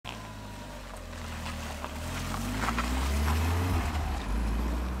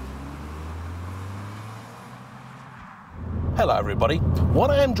Hello everybody.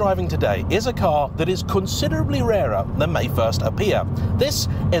 What I am driving today is a car that is considerably rarer than may first appear. This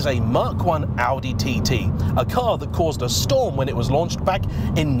is a Mark I Audi TT, a car that caused a storm when it was launched back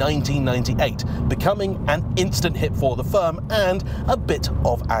in 1998, becoming an instant hit for the firm and a bit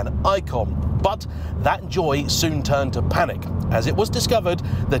of an icon. But that joy soon turned to panic, as it was discovered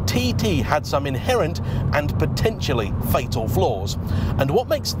the TT had some inherent and potentially fatal flaws. And what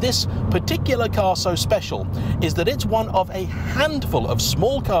makes this particular car so special is that it's one of a handful of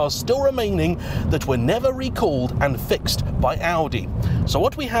small cars still remaining that were never recalled and fixed by Audi. So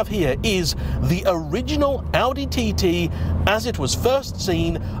what we have here is the original Audi TT as it was first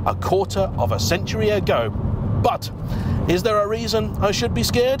seen a quarter of a century ago. But is there a reason I should be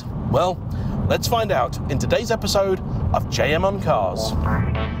scared? Well, let's find out in today's episode of JAYEMM on Cars.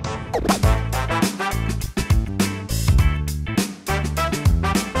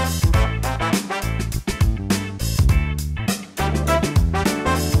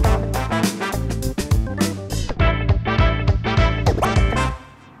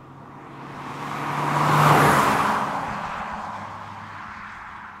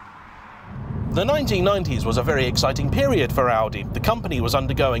 The 1990s was a very exciting period for Audi. The company was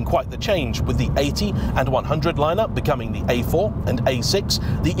undergoing quite the change, with the 80 and 100 lineup becoming the A4 and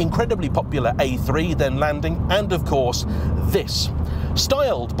A6, the incredibly popular A3 then landing, and of course this.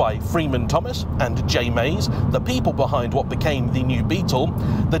 Styled by Freeman Thomas and Jay Mays, the people behind what became the new Beetle,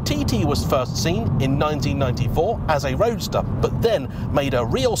 the TT was first seen in 1994 as a roadster, but then made a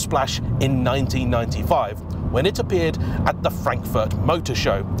real splash in 1995 when it appeared at the Frankfurt Motor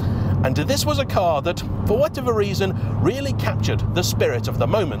Show. And this was a car that, for whatever reason, really captured the spirit of the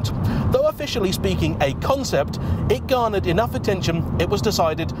moment. Though officially speaking a concept, it garnered enough attention it was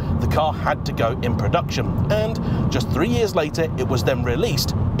decided the car had to go in production. And just 3 years later, it was then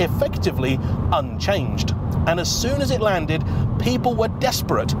released, effectively unchanged. And as soon as it landed, people were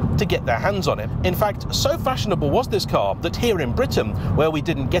desperate to get their hands on it. In fact, so fashionable was this car that here in Britain, where we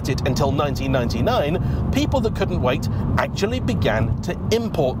didn't get it until 1999, people that couldn't wait actually began to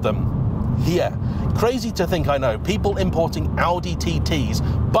import them. Yeah, crazy to think, I know, people importing Audi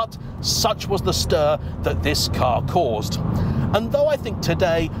TTs, but such was the stir that this car caused. And though I think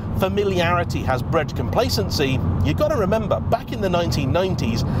today familiarity has bred complacency, you got to remember, back in the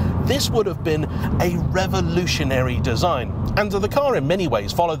 1990s, this would have been a revolutionary design. And the car in many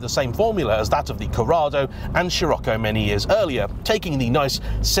ways followed the same formula as that of the Corrado and Scirocco many years earlier, taking the nice,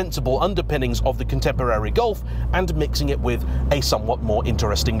 sensible underpinnings of the contemporary Golf and mixing it with a somewhat more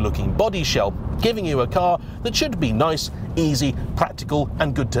interesting looking body shell, giving you a car that should be nice, easy, practical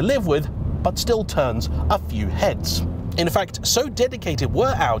and good to live with, but still turns a few heads. In fact, so dedicated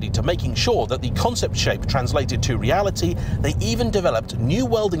were Audi to making sure that the concept shape translated to reality, they even developed new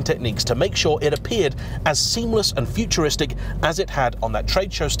welding techniques to make sure it appeared as seamless and futuristic as it had on that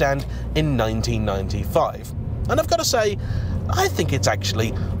trade show stand in 1995. And I've got to say, I think it's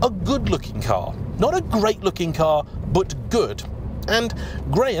actually a good-looking car. Not a great-looking car, but good. And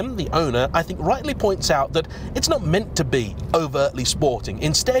Graham, the owner, I think rightly points out that it's not meant to be overtly sporting.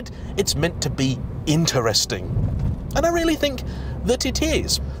 Instead, it's meant to be interesting. And I really think that it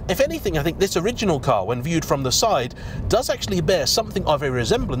is. If anything, I think this original car, when viewed from the side, does actually bear something of a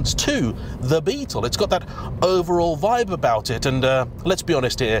resemblance to the Beetle. It's got that overall vibe about it, and let's be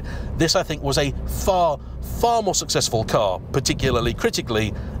honest here, this I think was a far more successful car, particularly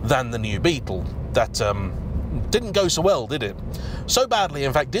critically, than the new Beetle. That didn't go so well, did it? So badly,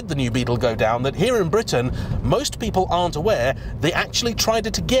 in fact, did the new Beetle go down that here in Britain, most people aren't aware they actually tried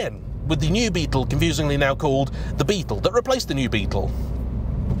it again, with the new Beetle confusingly now called the Beetle that replaced the new Beetle.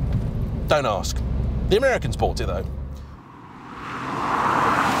 Don't ask. The Americans bought it though.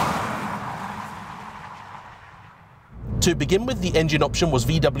 To begin with, the engine option was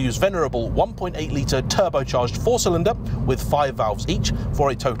VW's venerable 1.8-litre turbocharged 4-cylinder with 5 valves each for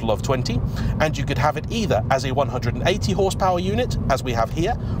a total of 20, and you could have it either as a 180 horsepower unit, as we have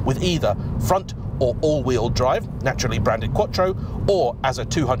here, with either front or all-wheel drive, naturally branded Quattro, or as a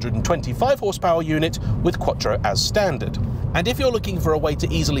 225 horsepower unit with Quattro as standard. And if you're looking for a way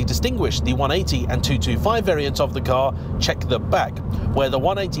to easily distinguish the 180 and 225 variants of the car, check the back, where the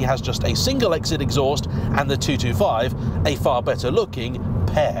 180 has just a single exit exhaust and the 225 a far better looking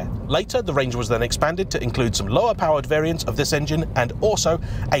pair. Later, the range was then expanded to include some lower powered variants of this engine and also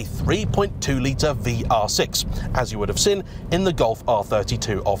a 3.2-litre VR6, as you would have seen in the Golf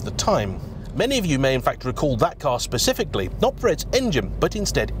R32 of the time. Many of you may in fact recall that car specifically, not for its engine, but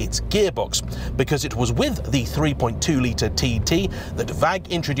instead its gearbox, because it was with the 3.2-litre TT that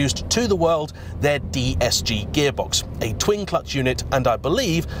VAG introduced to the world their DSG gearbox, a twin clutch unit, and I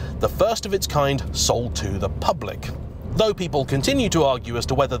believe the first of its kind sold to the public. Though people continue to argue as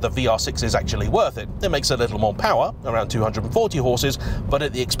to whether the VR6 is actually worth it. It makes a little more power, around 240 horses, but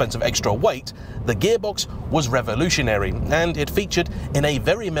at the expense of extra weight. The gearbox was revolutionary, and it featured in a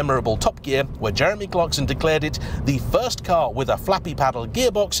very memorable Top Gear where Jeremy Clarkson declared it the first car with a flappy paddle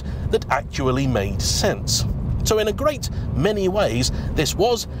gearbox that actually made sense. So in a great many ways, this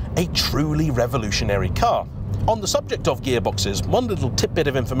was a truly revolutionary car. On the subject of gearboxes, one little tidbit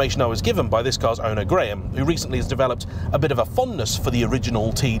of information I was given by this car's owner Graham, who recently has developed a bit of a fondness for the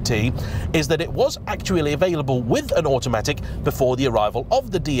original TT, is that it was actually available with an automatic before the arrival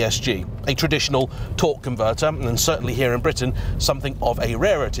of the DSG, a traditional torque converter, and certainly here in Britain, something of a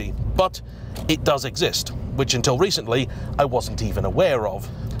rarity. But it does exist, which until recently I wasn't even aware of.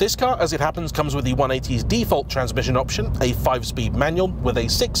 This car, as it happens, comes with the 180's default transmission option, a 5-speed manual with a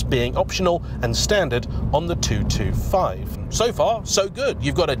 6 being optional and standard on the 225. So far, so good.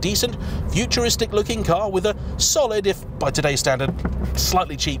 You've got a decent, futuristic looking car with a solid, if by today's standard,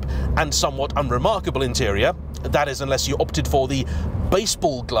 slightly cheap and somewhat unremarkable interior. That is, unless you opted for the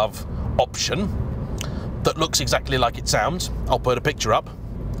baseball glove option that looks exactly like it sounds. I'll put a picture up.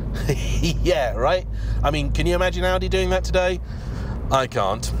 Yeah, right? I mean, can you imagine Audi doing that today? I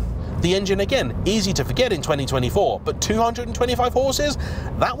can't. The engine, again, easy to forget in 2024, but 225 horses?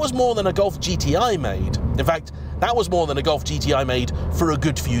 That was more than a Golf GTI made. In fact, that was more than a Golf GTI made for a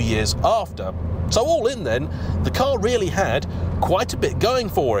good few years after. So all in then, the car really had quite a bit going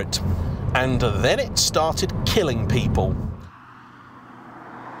for it. And then it started killing people.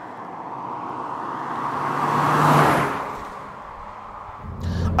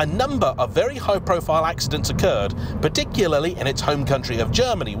 A number of very high-profile accidents occurred, particularly in its home country of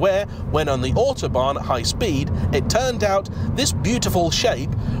Germany, where, when on the Autobahn at high speed, it turned out this beautiful shape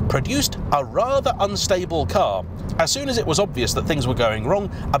produced a rather unstable car. As soon as it was obvious that things were going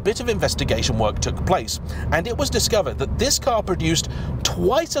wrong, a bit of investigation work took place, and it was discovered that this car produced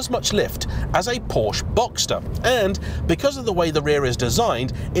twice as much lift as a Porsche Boxster, and because of the way the rear is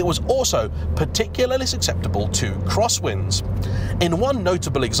designed, it was also particularly susceptible to crosswinds. In one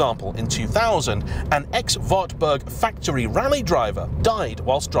notable example, in 2000, an ex-Wartburg factory rally driver died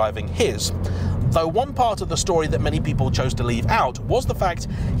whilst driving his. Though one part of the story that many people chose to leave out was the fact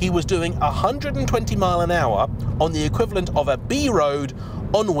he was doing 120 miles an hour on the equivalent of a B road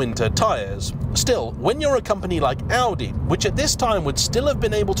on winter tyres. Still, when you're a company like Audi, which at this time would still have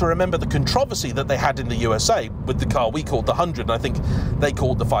been able to remember the controversy that they had in the USA with the car we called the 100 and I think they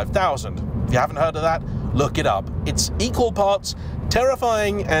called the 5000. If you haven't heard of that, look it up. It's equal parts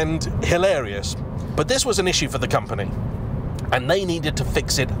terrifying and hilarious. But this was an issue for the company, and they needed to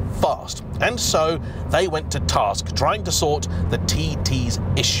fix it fast. And so they went to task trying to sort the TT's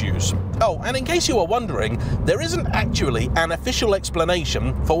issues. Oh, and in case you were wondering, there isn't actually an official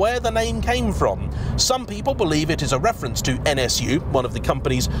explanation for where the name came from. Some people believe it is a reference to NSU, one of the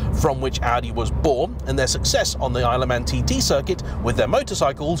companies from which Audi was born, and their success on the Isle of Man TT circuit with their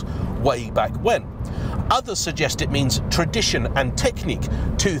motorcycles way back when. Others suggest it means tradition and technique,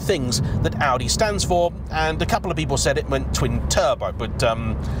 two things that Audi stands for, and a couple of people said it meant twin turbo, but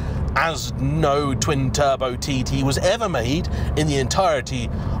as no twin turbo TT was ever made in the entirety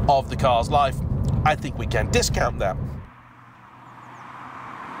of the car's life, I think we can discount that.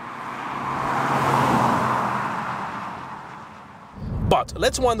 But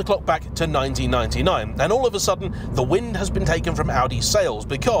let's wind the clock back to 1999, and all of a sudden the wind has been taken from Audi's sails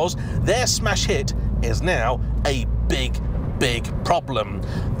because their smash hit is now a big problem.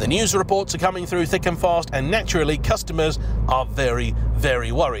 The news reports are coming through thick and fast, and naturally customers are very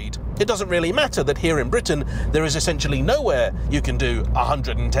worried. It doesn't really matter that here in Britain there is essentially nowhere you can do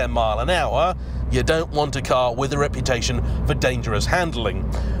 110 miles an hour. You don't want a car with a reputation for dangerous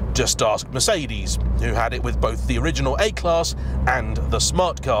handling. Just ask Mercedes, who had it with both the original A-Class and the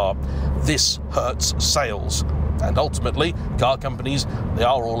Smart Car. This hurts sales. And ultimately, car companies, they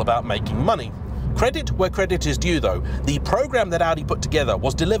are all about making money. Credit where credit is due though. The program that Audi put together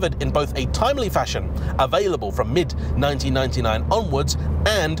was delivered in both a timely fashion, available from mid-1999 onwards,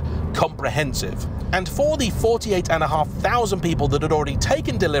 and comprehensive. And for the 48,500 people that had already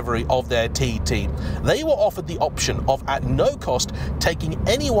taken delivery of their TT, they were offered the option of, at no cost, taking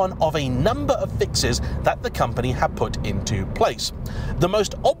any one of a number of fixes that the company had put into place. The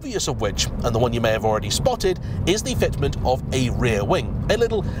most obvious of which, and the one you may have already spotted, is the fitment of a rear wing, a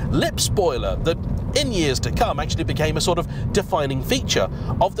little lip spoiler that in years to come actually became a sort of defining feature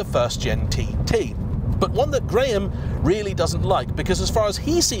of the first-gen TT. But one that Graham really doesn't like, because as far as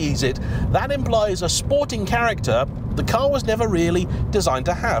he sees it, that implies a sporting character the car was never really designed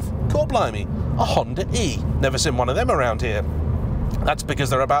to have. God blimey, a Honda E. Never seen one of them around here. That's because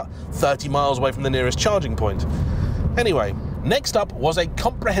they're about 30 miles away from the nearest charging point. Anyway, next up was a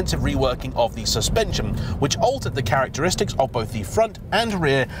comprehensive reworking of the suspension, which altered the characteristics of both the front and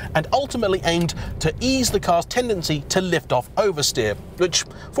rear and ultimately aimed to ease the car's tendency to lift off oversteer, which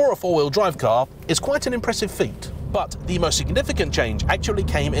for a four-wheel drive car is quite an impressive feat. But the most significant change actually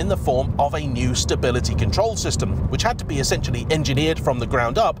came in the form of a new stability control system, which had to be essentially engineered from the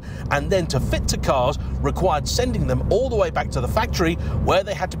ground up, and then to fit to cars required sending them all the way back to the factory, where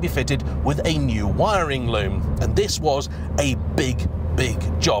they had to be fitted with a new wiring loom. And this was a big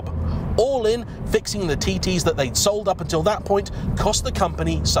job. All in, fixing the TTs that they'd sold up until that point cost the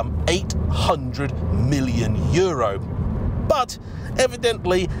company some €800 million. But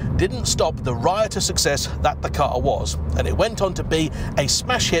evidently didn't stop the riotous success that the car was, and it went on to be a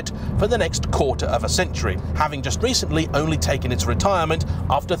smash hit for the next quarter of a century, having just recently only taken its retirement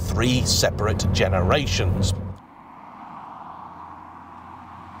after 3 separate generations.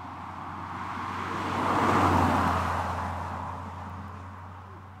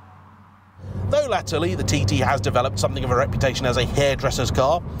 Though latterly the TT has developed something of a reputation as a hairdresser's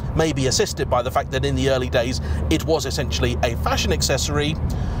car, maybe assisted by the fact that in the early days it was essentially a fashion accessory,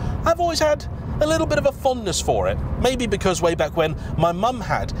 I've always had a little bit of a fondness for it. Maybe because way back when my mum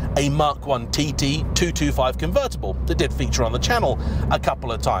had a Mark I TT 225 convertible that did feature on the channel a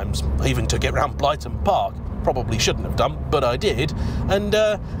couple of times. I even took it around Blyton Park. Probably shouldn't have done, but I did. And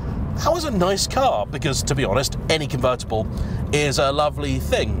that was a nice car, because to be honest, any convertible is a lovely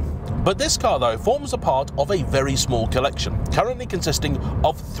thing. But this car, though, forms a part of a very small collection, currently consisting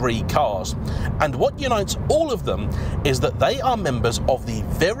of 3 cars. And what unites all of them is that they are members of the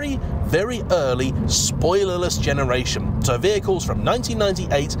very early spoilerless generation. So vehicles from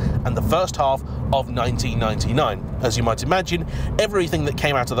 1998 and the first half of 1999. As you might imagine, everything that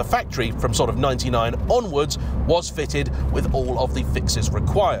came out of the factory from sort of 99 onwards was fitted with all of the fixes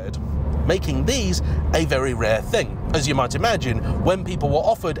required, making these a very rare thing. As you might imagine, when people were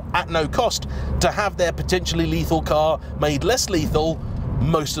offered at no cost to have their potentially lethal car made less lethal,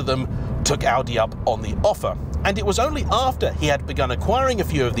 most of them took Audi up on the offer. And it was only after he had begun acquiring a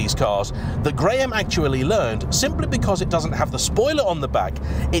few of these cars that Graham actually learned, simply because it doesn't have the spoiler on the back,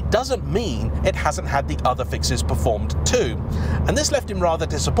 it doesn't mean it hasn't had the other fixes performed too. And this left him rather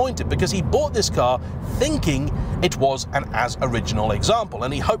disappointed, because he bought this car thinking it was an as original example,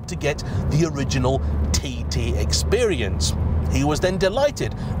 and he hoped to get the original TT experience. He was then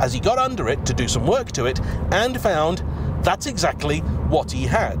delighted as he got under it to do some work to it and found that's exactly what he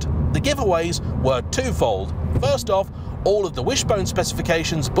had. The giveaways were twofold. First off, all of the wishbone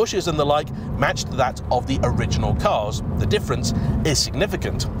specifications, bushes and the like matched that of the original cars. The difference is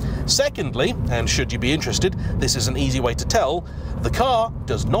significant. Secondly, and should you be interested, this is an easy way to tell, the car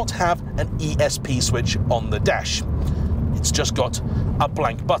does not have an ESP switch on the dash. It's just got a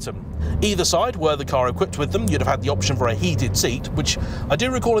blank button. Either side, were the car equipped with them, you'd have had the option for a heated seat, which I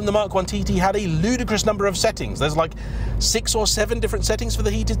do recall in the Mark I TT had a ludicrous number of settings. There's like 6 or 7 different settings for the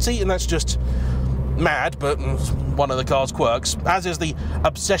heated seat, and that's just mad, but one of the car's quirks, as is the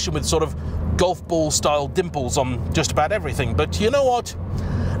obsession with sort of golf ball style dimples on just about everything. But you know what?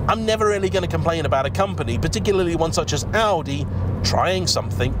 I'm never really going to complain about a company, particularly one such as Audi, trying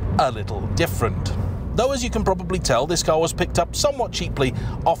something a little different. Though, as you can probably tell, this car was picked up somewhat cheaply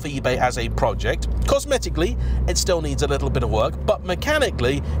off eBay as a project. Cosmetically, it still needs a little bit of work, but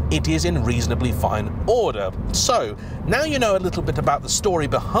mechanically, it is in reasonably fine order. So, now you know a little bit about the story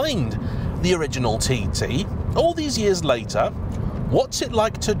behind the original TT. All these years later, what's it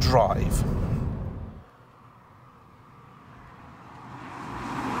like to drive?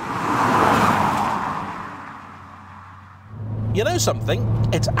 You know something?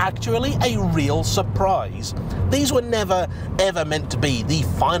 It's actually a real surprise. These were never ever meant to be the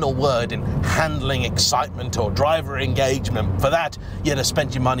final word in handling excitement or driver engagement. For that, you'd have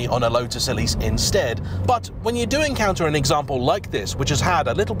spent your money on a Lotus Elise instead. But when you do encounter an example like this, which has had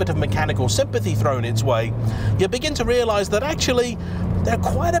a little bit of mechanical sympathy thrown its way, you begin to realise that actually they're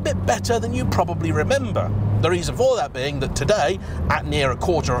quite a bit better than you probably remember. The reason for that being that today, at near a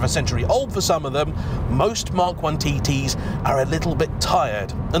quarter of a century old for some of them, most Mark I TTs are a little bit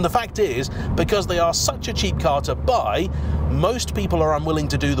tired. And the fact is, because they are such a cheap car to buy, most people are unwilling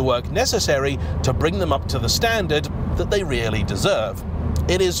to do the work necessary to bring them up to the standard that they really deserve.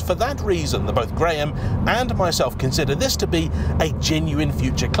 It is for that reason that both Graham and myself consider this to be a genuine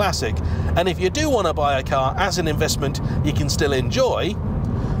future classic. And if you do want to buy a car as an investment you can still enjoy,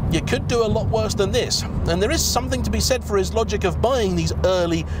 you could do a lot worse than this. And there is something to be said for his logic of buying these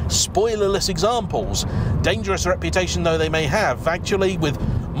early, spoilerless examples. Dangerous reputation though they may have, actually, with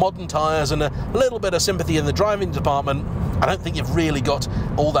modern tyres and a little bit of sympathy in the driving department, I don't think you've really got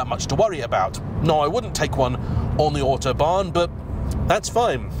all that much to worry about. No, I wouldn't take one on the Autobahn, but that's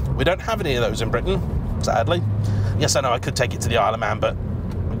fine. We don't have any of those in Britain, sadly. Yes, I know I could take it to the Isle of Man, but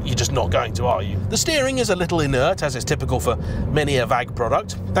you're just not going to, are you? The steering is a little inert, as is typical for many a VAG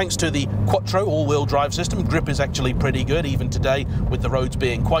product. Thanks to the Quattro all-wheel drive system, grip is actually pretty good, even today, with the roads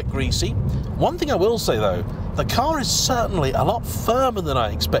being quite greasy. One thing I will say, though, the car is certainly a lot firmer than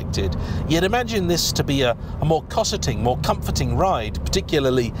I expected. You'd imagine this to be a more cosseting, more comforting ride,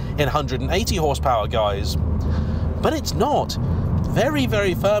 particularly in 180 horsepower guys. But it's not. Very,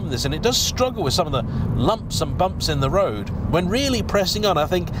 very firm in this, and it does struggle with some of the lumps and bumps in the road. When really pressing on, I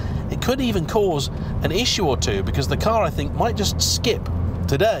think it could even cause an issue or two, because the car, I think, might just skip.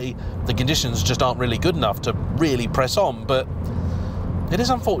 Today, the conditions just aren't really good enough to really press on, but it is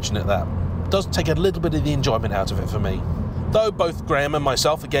unfortunate that. It does take a little bit of the enjoyment out of it for me. Though both Graham and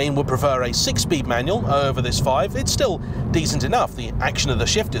myself, again, would prefer a 6-speed manual over this 5, it's still decent enough. The action of the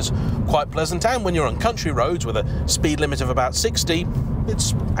shift is quite pleasant, and when you're on country roads with a speed limit of about 60,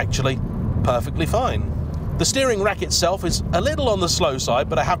 it's actually perfectly fine. The steering rack itself is a little on the slow side,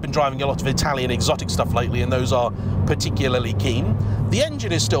 but I have been driving a lot of Italian exotic stuff lately, and those are particularly keen. The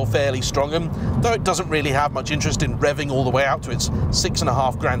engine is still fairly strong, and though it doesn't really have much interest in revving all the way out to its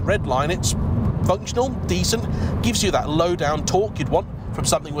 6.5 grand red line, it's functional, decent, gives you that low down torque you'd want from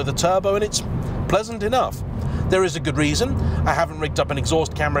something with a turbo, and it's pleasant enough. There is a good reason I haven't rigged up an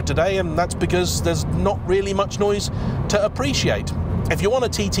exhaust camera today, and that's because there's not really much noise to appreciate. If you want a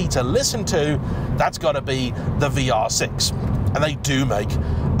TT to listen to, that's got to be the VR6, and they do make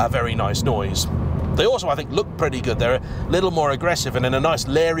a very nice noise. They also, I think, look pretty good. They're a little more aggressive and in a nice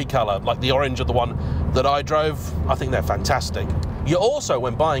leery colour, like the orange of the one that I drove. I think they're fantastic. You also,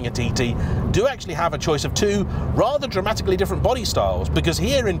 when buying a TT, do actually have a choice of 2 rather dramatically different body styles, because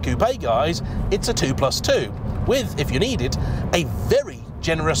here in Coupe guys, it's a 2+2, with, if you need it, a very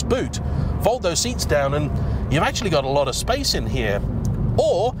generous boot. Fold those seats down and you've actually got a lot of space in here.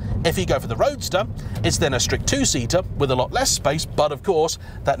 Or, if you go for the Roadster, it's then a strict 2-seater with a lot less space, but of course,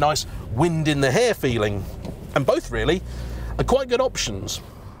 that nice wind in the hair feeling. And both really are quite good options.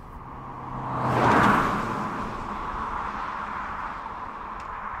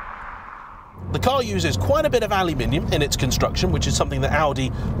 The car uses quite a bit of aluminium in its construction, which is something that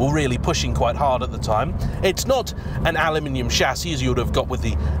Audi were really pushing quite hard at the time. It's not an aluminium chassis as you would have got with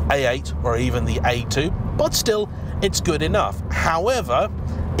the A8 or even the A2, but still, it's good enough. However,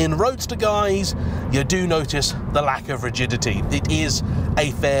 in Roadster guys, you do notice the lack of rigidity. It is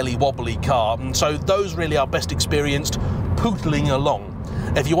a fairly wobbly car, and so those really are best experienced pootling along.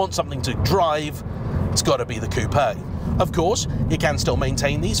 If you want something to drive, it's got to be the Coupe. Of course, you can still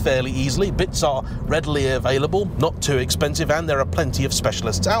maintain these fairly easily. Bits are readily available, not too expensive, and there are plenty of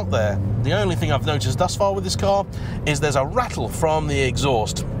specialists out there. The only thing I've noticed thus far with this car is there's a rattle from the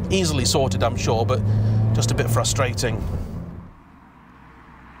exhaust. Easily sorted, I'm sure, but just a bit frustrating.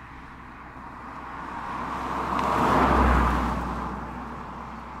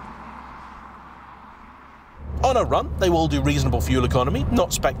 On a run, they will do reasonable fuel economy,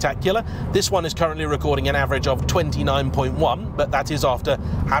 not spectacular. This one is currently recording an average of 29.1, but that is after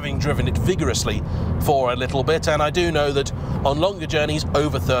having driven it vigorously for a little bit, and I do know that on longer journeys,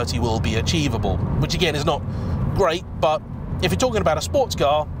 over 30 will be achievable, which again is not great, but if you're talking about a sports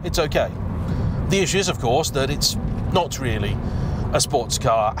car, it's okay. The issue is, of course, that it's not really a sports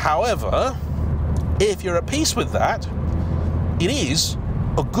car. However, if you're at peace with that, it is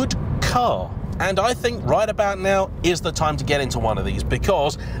a good car. And I think right about now is the time to get into one of these,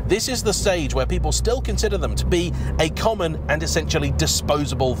 because this is the stage where people still consider them to be a common and essentially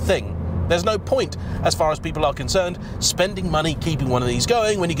disposable thing. There's no point, as far as people are concerned, spending money keeping one of these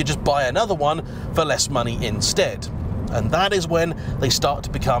going when you could just buy another one for less money instead. And that is when they start to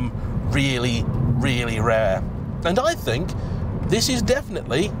become really, really rare. And I think this is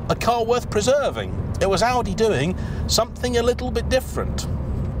definitely a car worth preserving. It was Audi doing something a little bit different.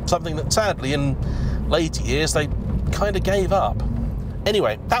 Something that sadly in later years they kind of gave up.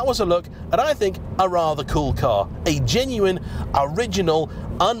 Anyway, that was a look at, I think, a rather cool car. A genuine, original,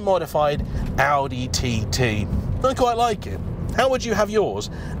 unmodified Audi TT. I quite like it. How would you have yours?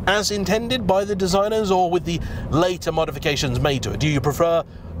 As intended by the designers, or with the later modifications made to it? Do you prefer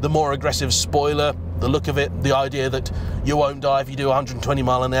the more aggressive spoiler, the look of it, the idea that you won't die if you do 120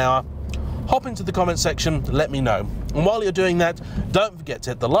 miles an hour? Hop into the comment section, let me know. And while you're doing that, don't forget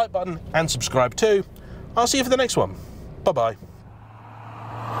to hit the like button and subscribe too. I'll see you for the next one. Bye-bye.